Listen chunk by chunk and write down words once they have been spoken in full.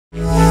So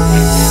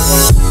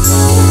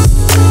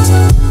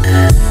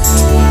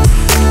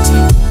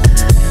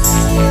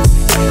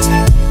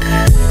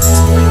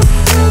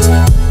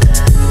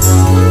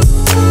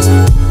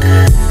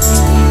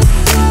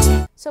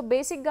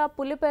బేసిక్గా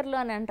పులిపెర్లు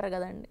అని అంటారు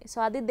కదండి,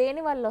 సో అది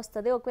దేని వల్ల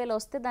వస్తుంది, ఒకవేళ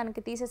వస్తే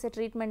దానికి తీసేసే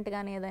ట్రీట్మెంట్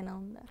కానీ ఏదైనా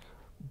ఉందా?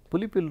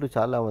 పులిపిల్లు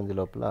చాలా మంది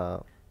లోపల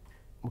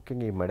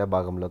ముఖ్యంగా ఈ మెడ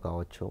భాగంలో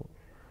కావచ్చు,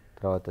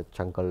 తర్వాత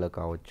చంకల్లో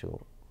కావచ్చు,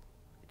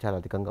 చాలా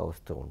అధికంగా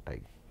వస్తూ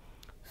ఉంటాయి.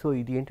 సో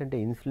ఇది ఏంటంటే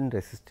ఇన్సులిన్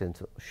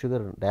రెసిస్టెన్స్,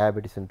 షుగర్,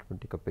 డయాబెటీస్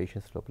అనేటువంటి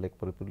పేషెంట్స్ లోపల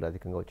పులిపిల్లు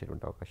అధికంగా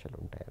వచ్చేటువంటి అవకాశాలు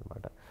ఉంటాయి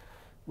అన్నమాట.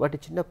 వాటి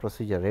చిన్న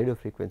ప్రొసీజర్ రేడియో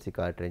ఫ్రీక్వెన్సీ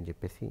కార్టరేజ్ అని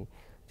చెప్పేసి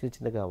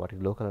చిన్నగా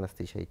వాటికి లోకల్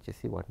అనస్థీషియా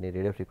ఇచ్చేసి వాటిని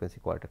రేడియో ఫ్రీక్వెన్సీ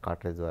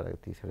కార్టరేజ్ ద్వారా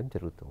తీసేయడం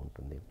జరుగుతూ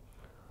ఉంటుంది.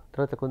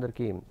 తర్వాత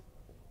కొందరికి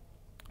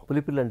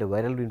పులిపిల్లు అంటే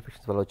వైరల్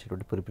ఇన్ఫెక్షన్స్ వల్ల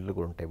వచ్చేటువంటి పులిపిల్లు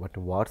కూడా ఉంటాయి.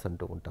 వాటిని వార్ట్స్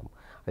అంటూ ఉంటాం.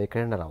 అవి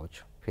ఎక్కడైనా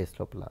రావచ్చు, ఫేస్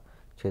లోపల,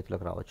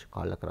 చేతులకు రావచ్చు,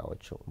 కాళ్ళకు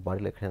రావచ్చు,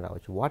 బాడీలో ఎక్కడైనా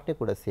రావచ్చు. వాటిని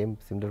కూడా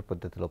సిమిలర్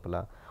పద్ధతి లోపల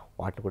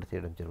వాటిని కూడా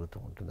చేయడం జరుగుతూ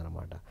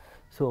ఉంటుందన్నమాట.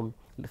 సో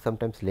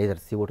సమ్టైమ్స్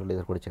CO2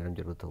 లేజర్ కూడా చేయడం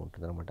జరుగుతూ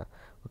ఉంటుందన్నమాట.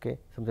 ఓకే,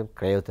 సమ్టైమ్స్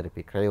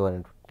క్రయోథెరపీ, క్రయో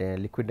అనేటువంటి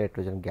లిక్విడ్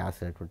నైట్రోజన్ గ్యాస్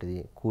అనేటువంటిది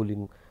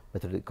కూలింగ్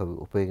మెథడ్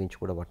ఉపయోగించి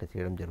కూడా వాటిని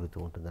చేయడం జరుగుతూ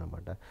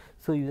ఉంటుందన్నమాట.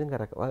 సో ఈ విధంగా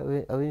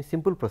అవి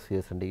సింపుల్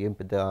ప్రొసీజర్స్ అండి, ఏం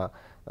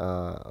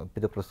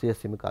పెద్ద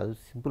ప్రొసీజర్స్ ఏమి కాదు.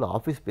 సింపుల్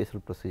ఆఫీస్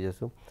బేస్డ్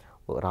ప్రొసీజర్స్,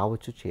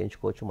 రావచ్చు,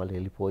 చేయించుకోవచ్చు, మళ్ళీ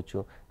వెళ్ళిపోవచ్చు.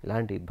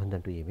 ఇలాంటి ఇబ్బంది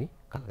అంటూ ఏమీ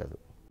కలగదు.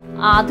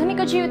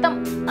 ఆధునిక జీవితం,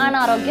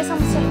 అనారోగ్య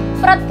సమస్యలు,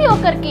 ప్రతి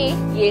ఒక్కరికి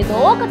ఏదో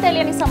ఒక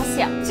తెలియని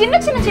సమస్య. చిన్న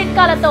చిన్న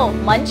చిట్కాలతో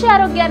మంచి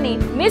ఆరోగ్యాన్ని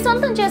మీ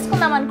సొంతం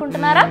చేసుకుందాం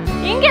అనుకుంటున్నారా?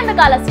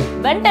 ఇంకెందుకు ఆలస్యం,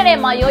 వెంటనే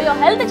మా యోయో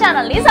హెల్త్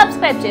ఛానల్ ని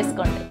సబ్స్క్రైబ్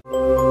చేసుకోండి.